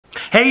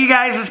Hey you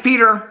guys, it's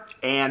Peter,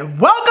 and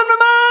welcome to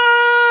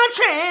my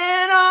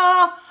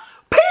channel.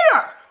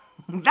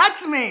 Peter!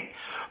 That's me.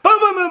 Boom,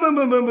 boom, boom, boom,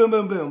 boom, boom, boom,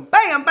 boom, boom.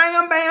 Bam,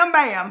 bam, bam,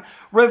 bam.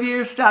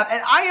 Review stuff.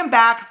 And I am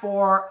back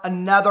for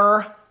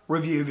another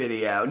review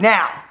video.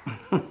 Now,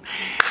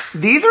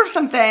 these are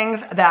some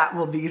things that,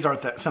 well, these are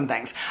some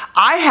things.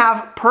 I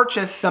have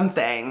purchased some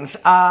things.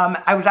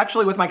 I was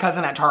actually with my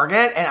cousin at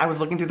Target, and I was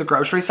looking through the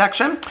grocery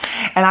section,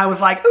 and I was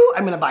like, ooh,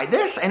 I'm gonna buy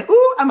this, and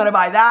ooh, I'm gonna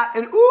buy that,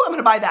 and ooh, I'm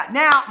gonna buy that.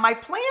 Now, my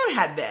plan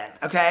had been,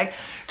 okay,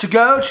 to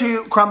go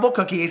to Crumble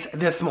Cookies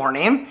this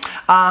morning.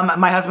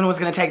 My husband was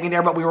gonna take me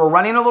there, but we were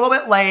running a little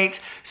bit late,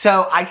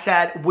 so I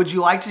said, would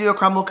you like to do a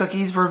Crumble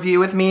Cookies review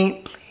with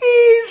me?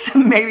 Please,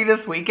 maybe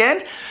this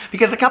weekend,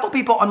 because a couple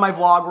people on my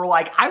vlog were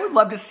like, I would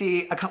love to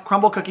see a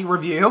crumble cookie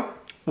review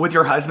with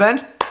your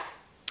husband.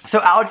 So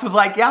Alex was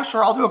like, yeah,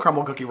 sure, I'll do a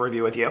crumble cookie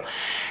review with you.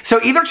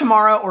 So either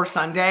tomorrow or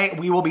Sunday,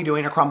 we will be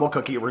doing a crumble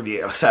cookie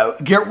review. So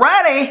get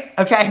ready,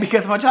 okay,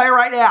 because I'm gonna tell you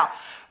right now,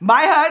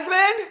 my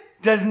husband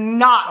does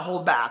not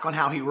hold back on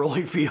how he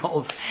really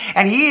feels.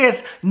 And he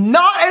is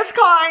not as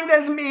kind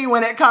as me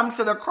when it comes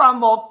to the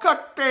crumble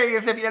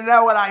cookies, if you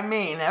know what I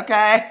mean,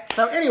 okay?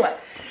 So anyway,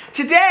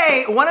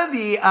 today, one of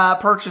the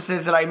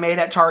purchases that I made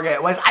at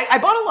Target was, I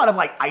bought a lot of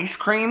like ice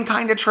cream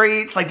kind of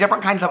treats, like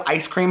different kinds of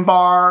ice cream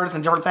bars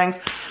and different things.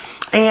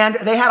 And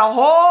they had a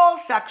whole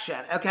section,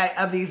 okay,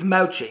 of these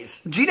mochis.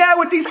 Do you know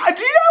what these mochis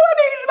are?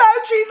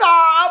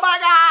 Oh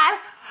my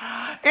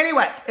God.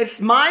 Anyway,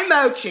 it's my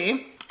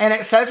mochi. And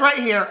it says right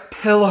here,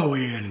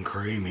 pillowy and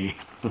creamy.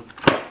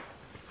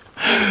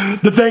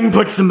 The thing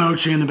puts the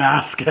mochi in the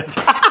basket.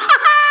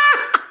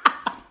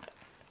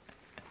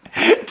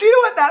 Do you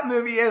know what that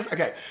movie is?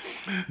 Okay.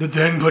 The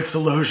thing puts the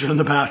lotion in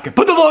the basket.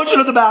 Put the lotion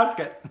in the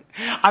basket.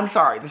 I'm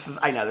sorry.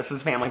 I know this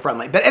is family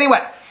friendly. But anyway,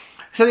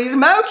 so these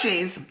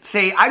mochis,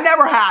 see, I've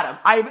never had them.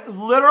 I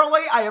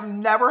have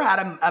never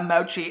had a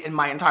mochi in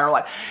my entire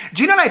life.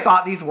 Do you know what I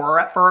thought these were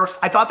at first?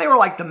 I thought they were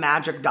like the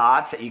magic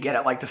dots that you get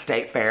at like the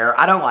state fair.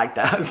 I don't like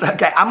those,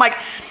 okay? I'm like,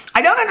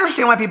 I don't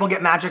understand why people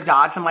get magic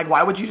dots. I'm like,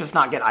 why would you just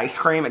not get ice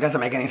cream? It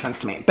doesn't make any sense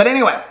to me. But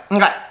anyway,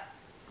 okay.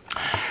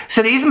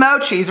 So these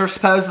mochis are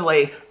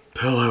supposedly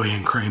pillowy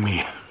and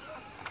creamy.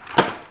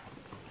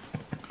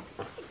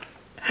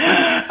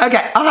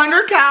 Okay,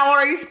 100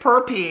 calories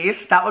per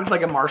piece. That looks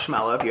like a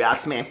marshmallow if you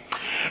ask me.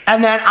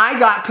 And then I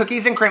got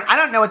cookies and cream. I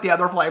don't know what the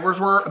other flavors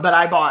were, but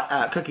I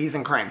bought cookies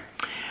and cream.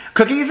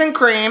 Cookies and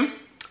cream,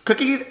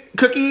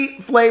 cookie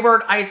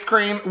flavored ice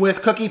cream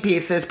with cookie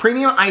pieces,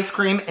 premium ice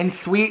cream, and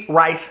sweet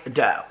rice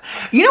dough.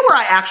 You know where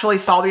I actually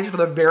saw these for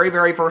the very,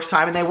 very first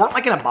time? And they weren't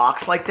like in a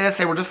box like this.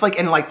 They were just like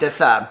in like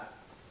this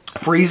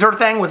freezer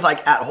thing, was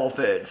like at Whole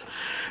Foods.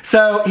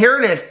 So here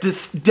it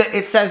is.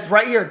 It says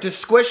right here,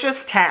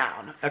 Disquicious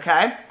Town,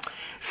 okay?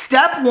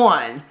 Step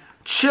 1,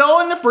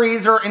 chill in the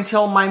freezer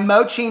until my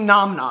mochi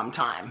nom nom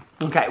time.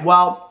 Okay,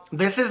 well,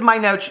 this is my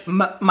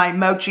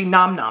mochi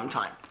nom nom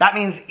time. That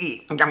means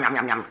eat. Yum, yum,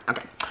 yum, yum.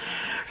 Okay.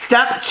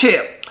 Step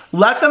 2,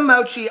 let the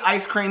mochi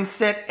ice cream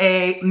sit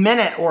a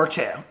minute or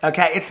two.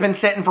 Okay, it's been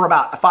sitting for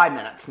about 5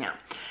 minutes now.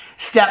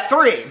 Step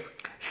 3,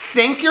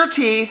 sink your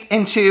teeth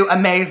into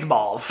amaze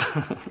balls.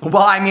 Well,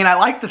 I mean, I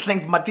like to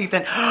sink my teeth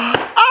in. Oh,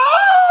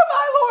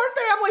 my Lord,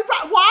 family.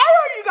 Why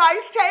are you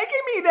guys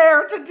taking me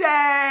there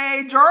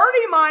today?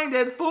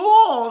 Dirty-minded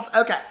fools.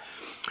 Okay.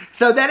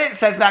 So then it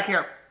says back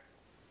here,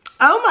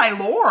 oh, my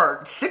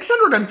Lord,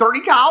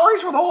 630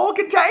 calories for the whole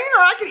container.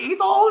 I could eat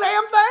the whole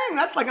damn thing.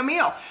 That's like a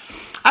meal.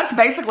 That's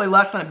basically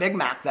less than a Big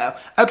Mac, though.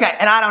 Okay,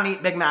 and I don't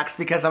eat Big Macs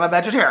because I'm a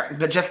vegetarian.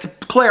 But just to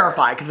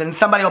clarify, because then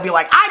somebody will be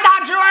like, I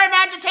thought you were a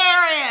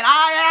vegetarian.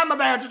 I am a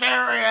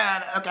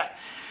vegetarian. Okay,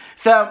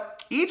 so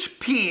each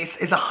piece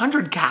is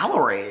 100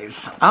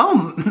 calories.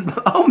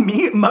 Oh,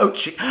 meat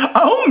mochi.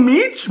 Oh,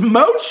 meat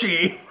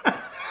mochi.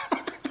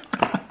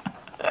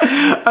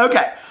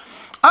 Okay.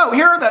 Oh,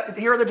 here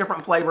are the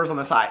different flavors on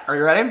the side. Are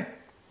you ready?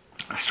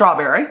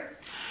 Strawberry.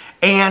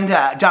 And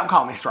don't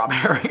call me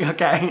Strawberry,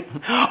 okay?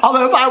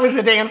 Although if I was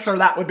a dancer,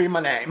 that would be my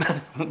name.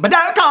 But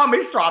don't call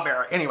me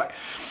Strawberry. Anyway,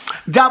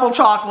 double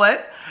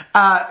chocolate,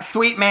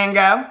 sweet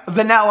mango,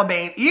 vanilla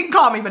bean. You can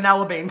call me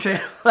Vanilla Bean too.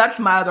 That's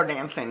my other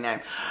dancing name.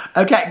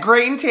 Okay,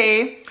 green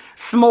tea,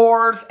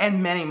 s'mores,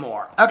 and many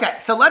more. Okay,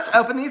 so let's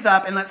open these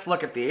up and let's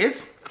look at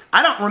these.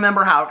 I don't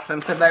remember how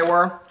expensive they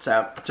were,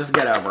 so just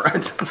get over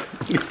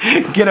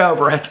it. Get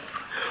over it.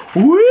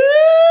 Woo!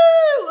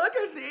 Look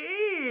at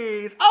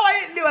these. Oh, I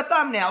didn't do a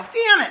thumbnail.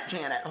 Damn it,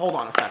 Janet. Hold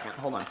on a second.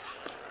 Hold on.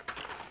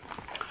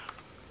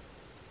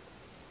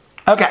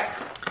 Okay.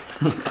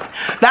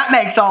 That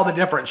makes all the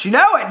difference. You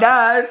know it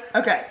does.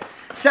 Okay.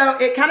 So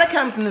it kind of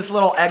comes in this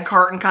little egg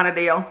carton kind of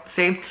deal.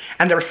 See?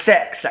 And there's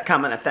 6 that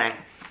come in a thing.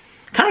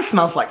 Kind of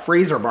smells like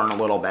freezer burn a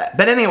little bit.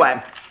 But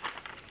anyway.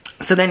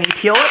 So then you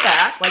peel it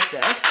back like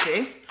this.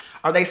 See?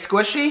 Are they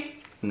squishy?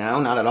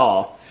 No, not at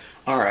all.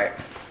 All right.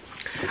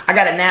 I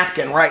got a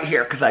napkin right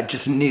here because I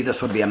just knew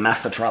this would be a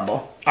mess of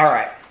trouble. All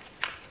right.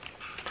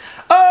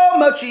 Oh,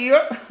 Mochi.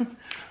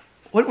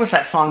 What was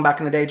that song back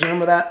in the day? Do you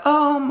remember that?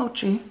 Oh,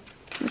 Mochi.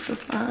 You're so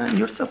fine.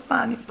 You're so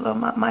fine. You blow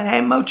my mind.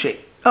 Hey, Mochi.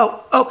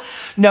 Oh,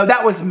 no,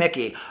 that was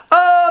Mickey.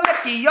 Oh,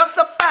 Mickey, you're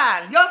so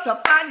fine,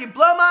 you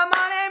blow my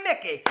mind, hey,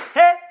 Mickey.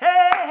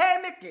 Hey,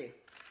 Mickey.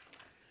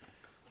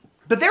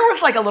 But there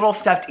was like a little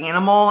stuffed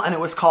animal, and it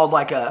was called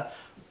like a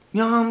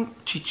Monn,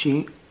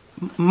 Chi-Chi.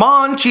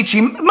 Monn, Chi-Chi.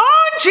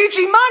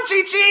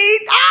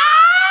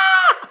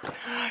 Ah!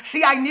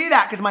 See, I knew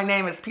that because my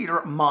name is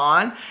Peter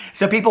Monn.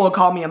 So people would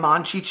call me a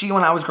Monn Chi-Chi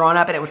when I was growing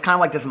up, and it was kind of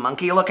like this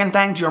monkey looking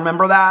thing. Do you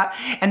remember that?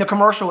 And the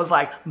commercial was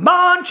like,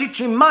 Monn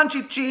Chi-Chi, Monn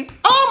Chi-Chi.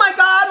 Oh my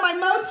God, my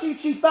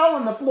Mochi fell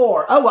on the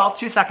floor. Oh well,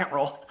 2-second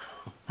rule.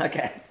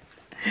 Okay.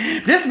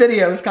 This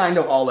video is kind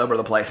of all over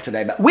the place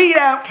today, but we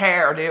don't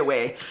care, do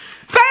we?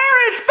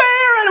 Fair is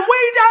fair, and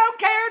we don't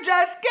care.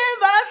 Just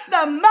give us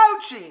the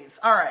mochis.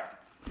 All right.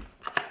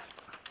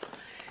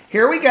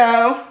 Here we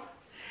go.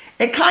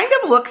 It kind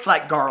of looks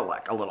like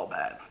garlic a little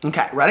bit.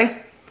 Okay, ready?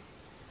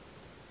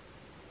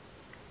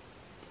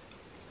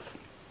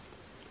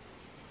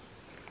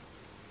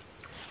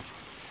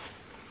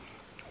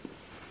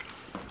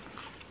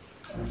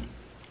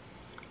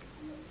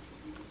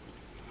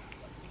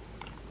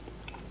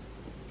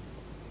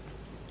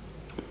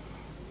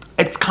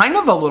 It's kind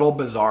of a little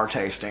bizarre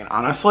tasting,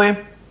 honestly.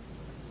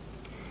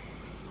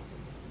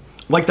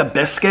 Like the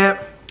biscuit,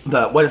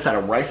 what is that, a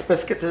rice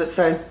biscuit, did it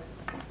say?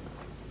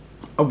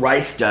 A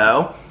rice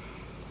dough.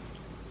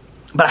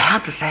 But I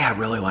have to say, I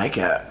really like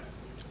it.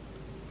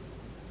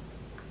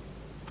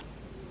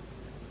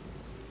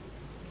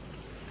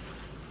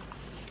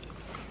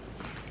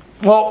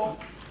 Well,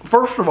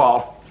 first of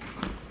all,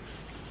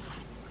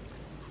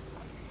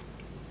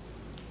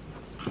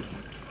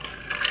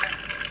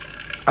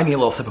 I need a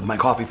little sip of my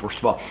coffee first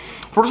of all.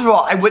 First of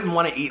all, I wouldn't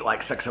want to eat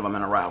like 6 of them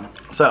in a row.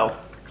 So,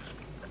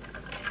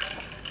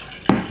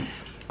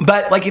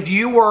 but like if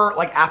you were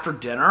like after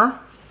dinner,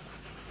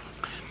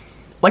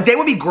 like they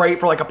would be great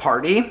for like a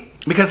party.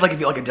 Because like if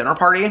you like a dinner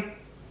party,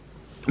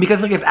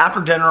 because like if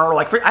after dinner or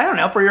like for, I don't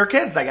know, for your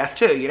kids, I guess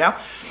too, you know?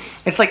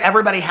 It's like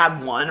everybody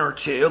had 1 or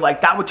 2,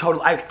 like that would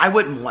totally, I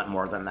wouldn't want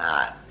more than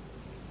that.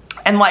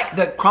 And like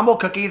the crumble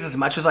cookies, as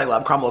much as I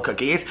love crumble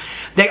cookies,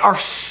 they are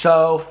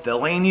so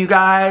filling, you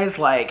guys.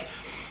 Like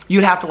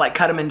you'd have to like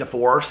cut them into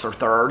 4ths or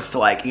 3rds to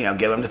like, you know,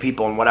 give them to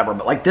people and whatever.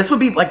 But like this would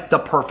be like the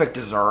perfect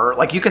dessert.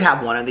 Like you could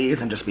have one of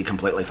these and just be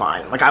completely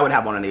fine. Like I would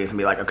have one of these and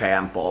be like, okay,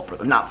 I'm full for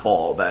them. Not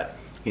full, but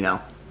you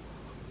know.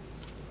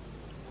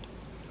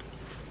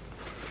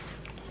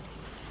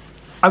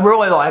 I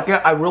really like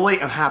it. I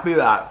really am happy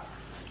that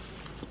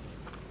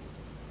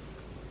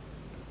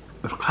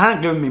it's kind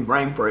of giving me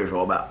brain freeze a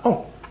little bit.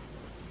 Oh.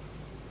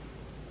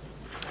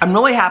 I'm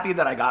really happy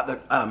that I got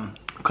the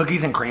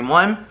cookies and cream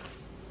one.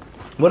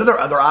 What are their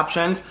other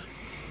options?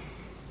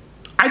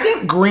 I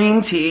think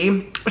green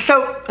tea.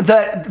 So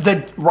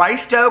the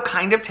rice dough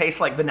kind of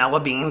tastes like vanilla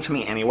bean to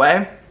me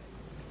anyway.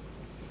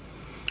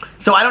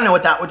 So I don't know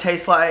what that would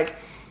taste like.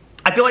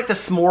 I feel like the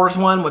s'mores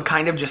one would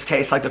kind of just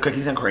taste like the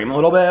cookies and cream a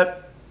little bit.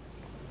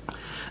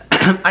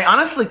 I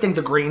honestly think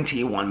the green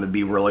tea one would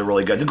be really,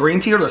 really good. The green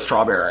tea or the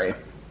strawberry?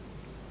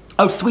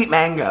 Oh, sweet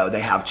mango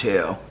they have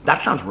too.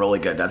 That sounds really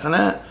good, doesn't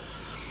it?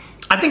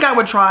 I think I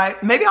would try,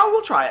 maybe I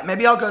will try it.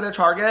 Maybe I'll go to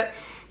Target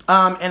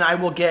and I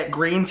will get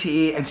green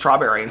tea and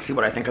strawberry and see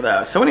what I think of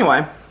those. So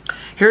anyway,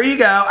 here you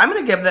go. I'm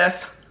going to give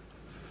this,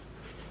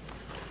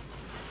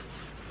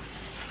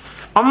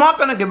 I'm not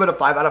going to give it a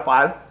 5 out of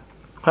 5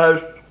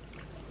 because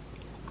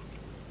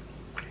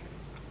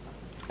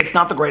it's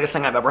not the greatest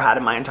thing I've ever had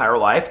in my entire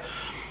life.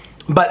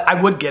 But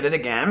I would get it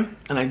again,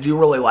 and I do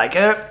really like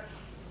it,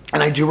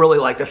 and I do really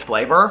like this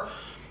flavor.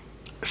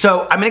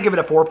 So I'm going to give it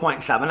a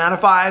 4.7 out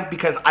of 5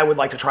 because I would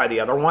like to try the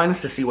other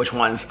ones to see which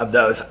ones of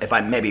those if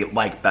I maybe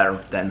like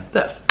better than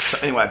this. So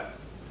anyway,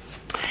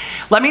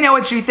 let me know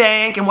what you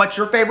think and what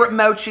your favorite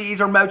mochis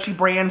or mochi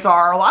brands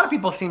are. A lot of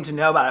people seem to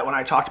know about it when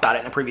I talked about it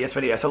in a previous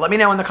video. So let me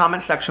know in the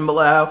comment section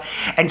below,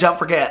 and don't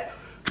forget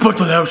to put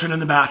the lotion in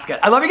the basket.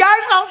 I love you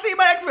guys, and I'll see you in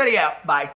my next video. Bye.